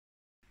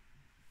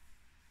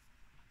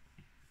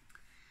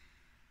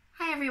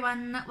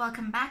everyone,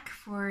 welcome back.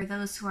 For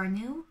those who are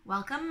new,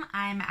 welcome.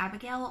 I'm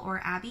Abigail,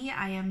 or Abby.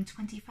 I am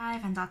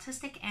 25 and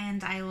autistic,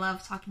 and I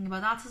love talking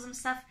about autism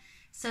stuff,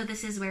 so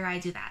this is where I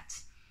do that.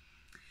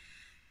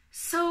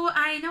 So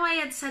I know I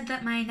had said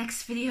that my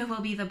next video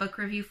will be the book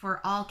review for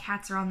All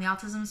Cats Are on the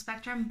Autism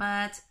Spectrum,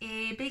 but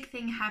a big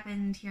thing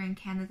happened here in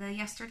Canada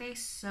yesterday,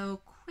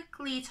 so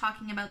quickly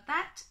talking about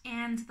that,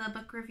 and the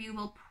book review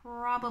will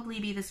probably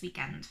be this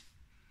weekend.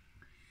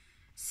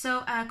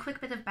 So a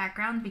quick bit of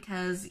background,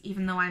 because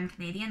even though I'm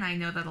Canadian, I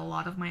know that a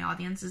lot of my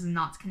audience is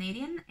not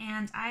Canadian,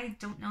 and I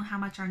don't know how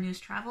much our news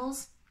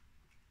travels.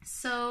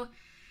 So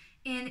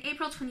in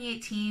April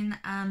 2018,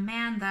 a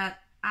man that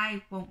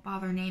I won't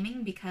bother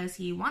naming because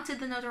he wanted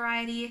the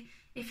notoriety.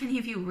 If any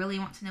of you really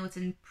want to know, it's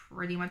in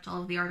pretty much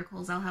all of the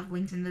articles I'll have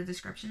linked in the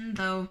description,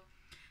 though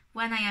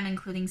when I am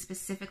including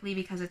specifically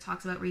because it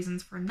talks about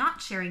reasons for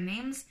not sharing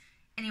names.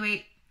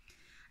 Anyway,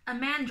 a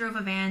man drove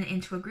a van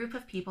into a group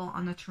of people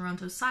on the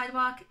Toronto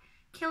sidewalk,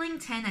 killing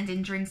 10 and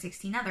injuring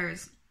 16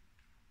 others.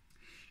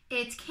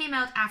 It came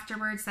out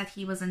afterwards that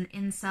he was an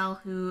incel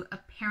who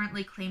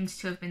apparently claimed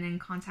to have been in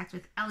contact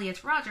with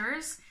Elliot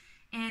Rogers,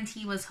 and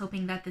he was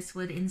hoping that this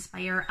would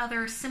inspire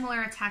other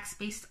similar attacks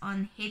based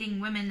on hating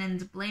women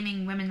and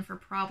blaming women for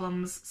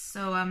problems.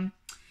 So,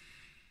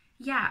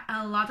 yeah,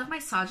 a lot of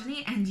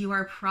misogyny, and you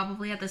are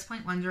probably at this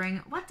point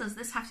wondering, what does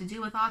this have to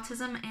do with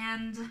autism?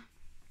 And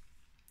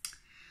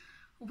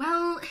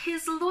well,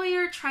 his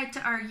lawyer tried to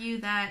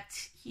argue that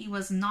he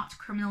was not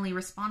criminally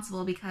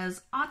responsible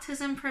because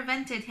autism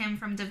prevented him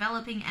from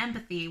developing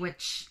empathy,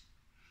 which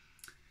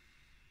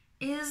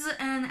is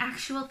an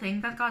actual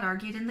thing that got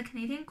argued in the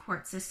Canadian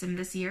court system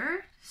this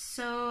year.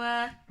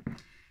 So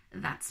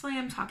that's why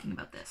I'm talking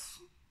about this.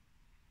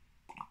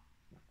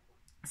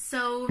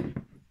 So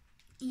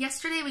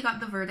yesterday we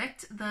got the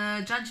verdict.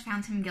 The judge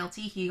found him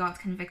guilty. He got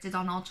convicted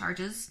on all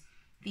charges.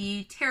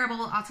 The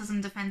terrible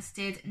autism defense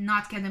did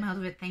not get him out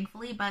of it,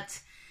 thankfully, but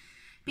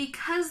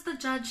because the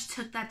judge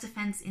took that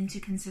defense into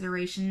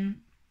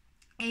consideration,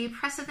 a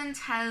precedent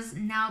has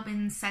now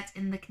been set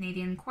in the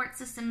Canadian court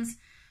systems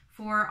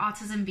for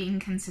autism being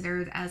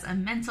considered as a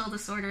mental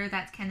disorder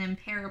that can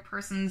impair a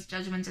person's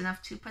judgment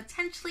enough to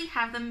potentially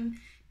have them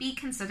be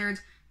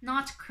considered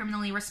not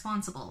criminally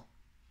responsible.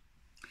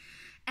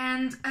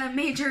 And a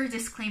major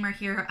disclaimer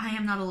here, I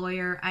am not a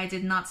lawyer. I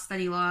did not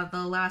study law.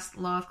 The last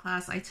law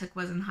class I took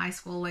was in high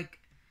school, like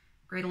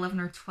grade 11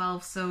 or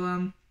 12,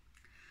 so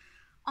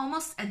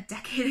almost a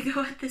decade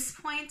ago at this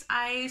point.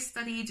 I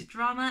studied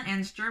drama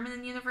and German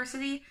in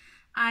university.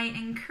 I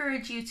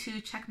encourage you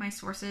to check my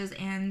sources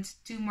and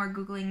do more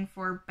Googling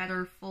for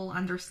better full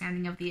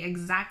understanding of the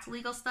exact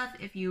legal stuff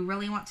if you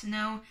really want to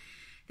know.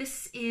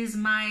 This is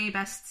my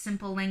best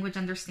simple language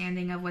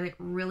understanding of what it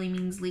really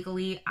means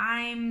legally.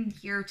 I'm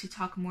here to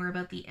talk more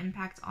about the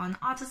impact on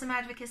autism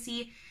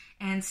advocacy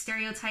and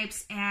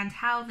stereotypes and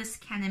how this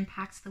can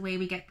impact the way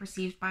we get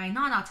perceived by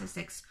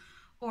non-autistics,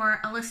 or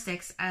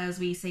allistics as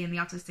we say in the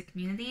autistic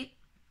community.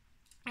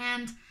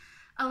 And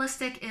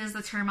allistic is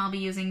the term I'll be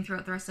using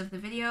throughout the rest of the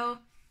video.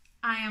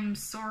 I am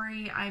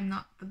sorry, I'm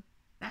not the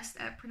best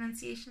at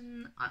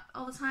pronunciation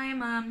all the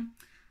time.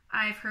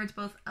 I've heard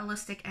both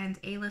allistic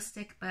and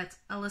allistic, but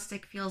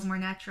allistic feels more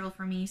natural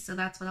for me, so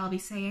that's what I'll be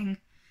saying.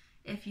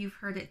 If you've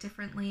heard it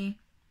differently,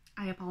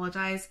 I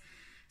apologize.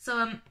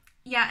 So,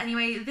 yeah,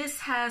 anyway,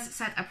 this has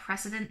set a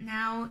precedent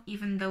now,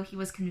 even though he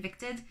was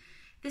convicted.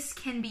 This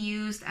can be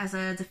used as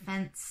a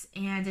defense,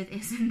 and it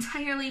is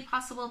entirely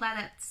possible that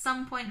at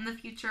some point in the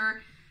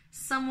future,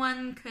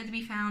 someone could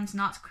be found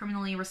not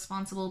criminally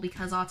responsible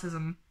because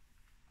autism.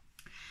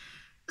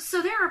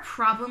 So there are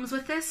problems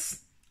with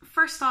this.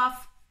 First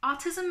off,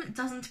 autism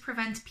doesn't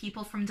prevent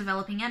people from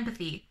developing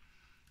empathy.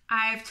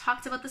 I've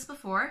talked about this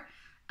before.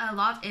 A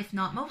lot, if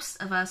not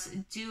most of us,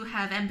 do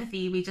have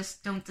empathy. We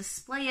just don't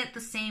display it the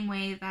same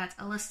way that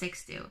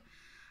allistics do.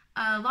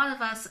 A lot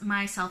of us,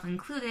 myself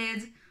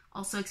included,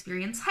 also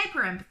experience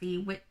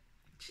hyperempathy, which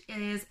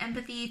is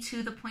empathy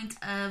to the point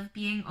of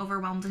being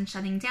overwhelmed and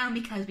shutting down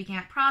because we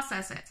can't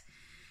process it.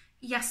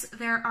 Yes,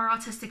 there are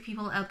autistic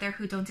people out there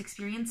who don't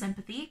experience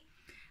empathy,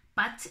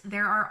 but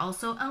there are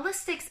also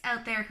allistics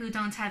out there who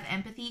don't have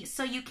empathy,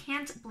 so you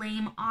can't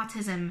blame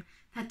autism.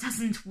 That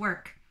doesn't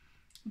work.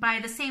 By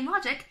the same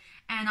logic,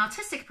 an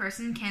autistic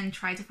person can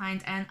try to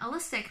find an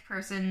allistic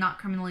person not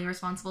criminally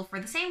responsible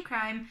for the same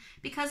crime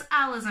because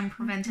allism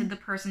prevented the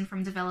person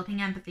from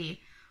developing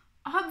empathy.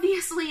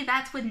 Obviously,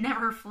 that would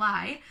never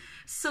fly,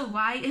 so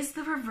why is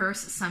the reverse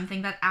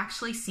something that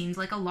actually seems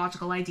like a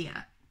logical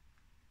idea?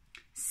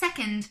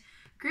 Second,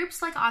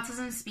 groups like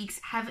Autism Speaks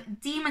have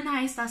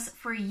demonized us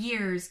for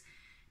years.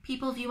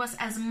 People view us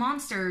as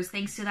monsters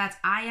thanks to that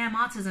I Am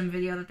Autism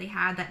video that they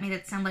had that made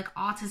it sound like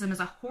autism is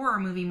a horror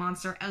movie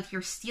monster out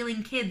here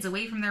stealing kids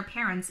away from their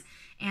parents,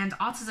 and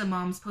autism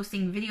moms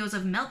posting videos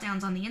of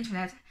meltdowns on the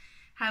internet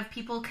have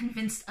people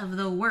convinced of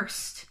the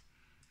worst.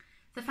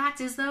 The fact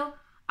is, though,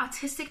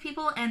 autistic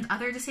people and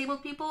other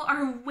disabled people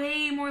are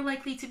way more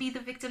likely to be the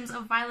victims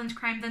of violent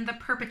crime than the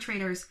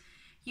perpetrators.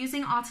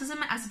 Using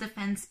autism as a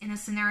defense in a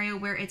scenario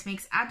where it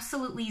makes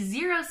absolutely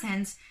zero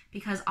sense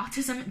because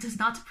autism does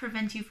not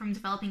prevent you from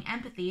developing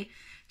empathy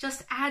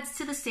just adds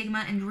to the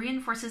stigma and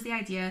reinforces the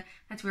idea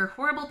that we're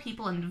horrible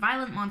people and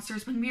violent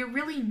monsters when we're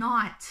really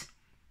not.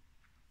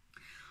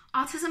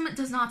 Autism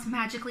does not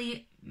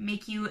magically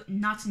make you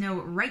not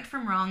know right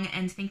from wrong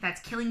and think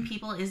that killing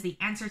people is the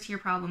answer to your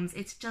problems.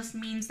 It just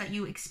means that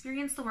you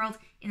experience the world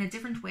in a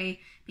different way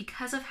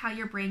because of how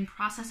your brain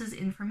processes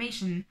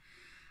information.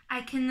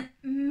 I can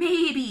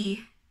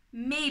maybe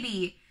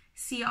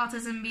see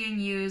autism being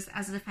used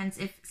as a defense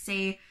if,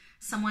 say,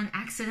 someone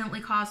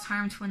accidentally caused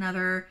harm to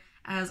another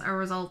as a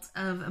result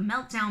of a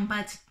meltdown,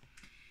 but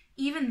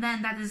even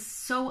then, that is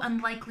so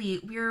unlikely.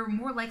 We're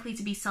more likely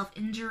to be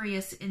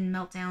self-injurious in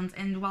meltdowns,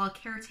 and while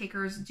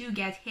caretakers do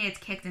get hit,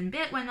 kicked, and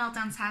bit when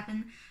meltdowns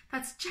happen,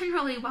 that's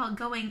generally while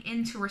going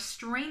in to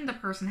restrain the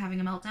person having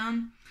a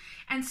meltdown,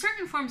 and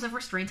certain forms of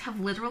restraint have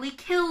literally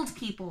killed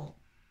people.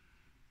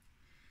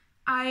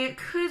 I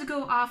could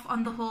go off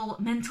on the whole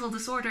mental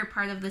disorder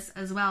part of this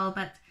as well,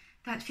 but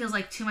that feels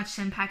like too much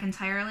to unpack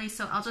entirely,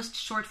 so I'll just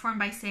short form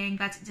by saying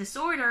that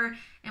disorder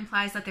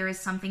implies that there is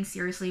something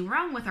seriously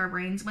wrong with our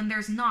brains when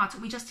there's not.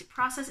 We just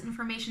process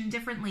information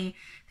differently.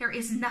 There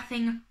is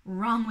nothing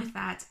wrong with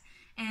that.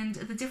 And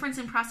the difference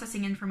in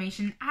processing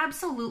information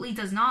absolutely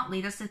does not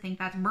lead us to think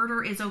that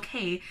murder is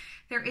okay.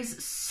 There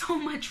is so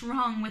much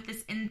wrong with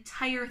this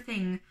entire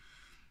thing.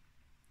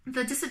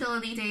 The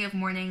Disability Day of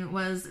Mourning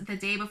was the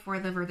day before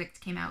the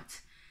verdict came out.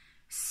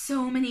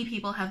 So many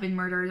people have been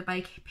murdered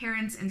by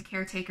parents and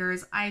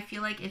caretakers. I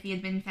feel like if he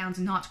had been found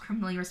not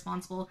criminally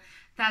responsible,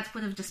 that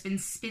would have just been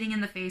spitting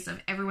in the face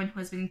of everyone who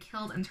has been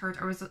killed and hurt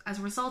as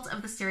a result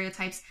of the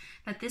stereotypes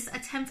that this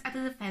attempt at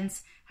a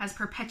defense has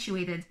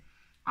perpetuated.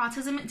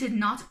 Autism did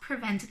not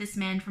prevent this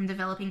man from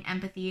developing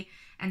empathy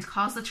and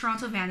cause the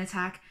Toronto van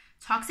attack,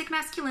 toxic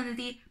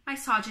masculinity,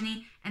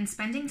 misogyny, and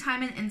spending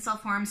time in incel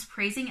forums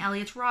praising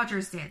Elliot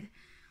Rogers did.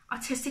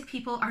 Autistic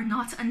people are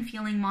not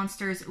unfeeling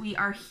monsters. We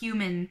are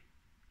human.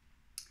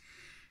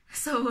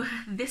 So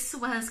this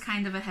was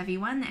kind of a heavy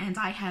one, and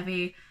I have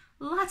a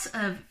lot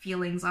of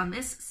feelings on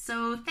this,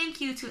 so thank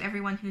you to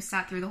everyone who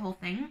sat through the whole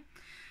thing.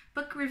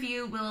 Book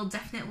review will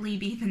definitely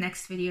be the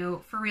next video,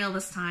 for real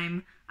this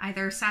time,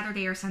 either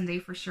Saturday or Sunday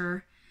for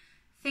sure.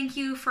 Thank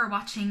you for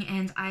watching,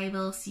 and I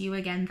will see you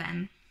again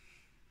then.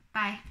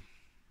 Bye.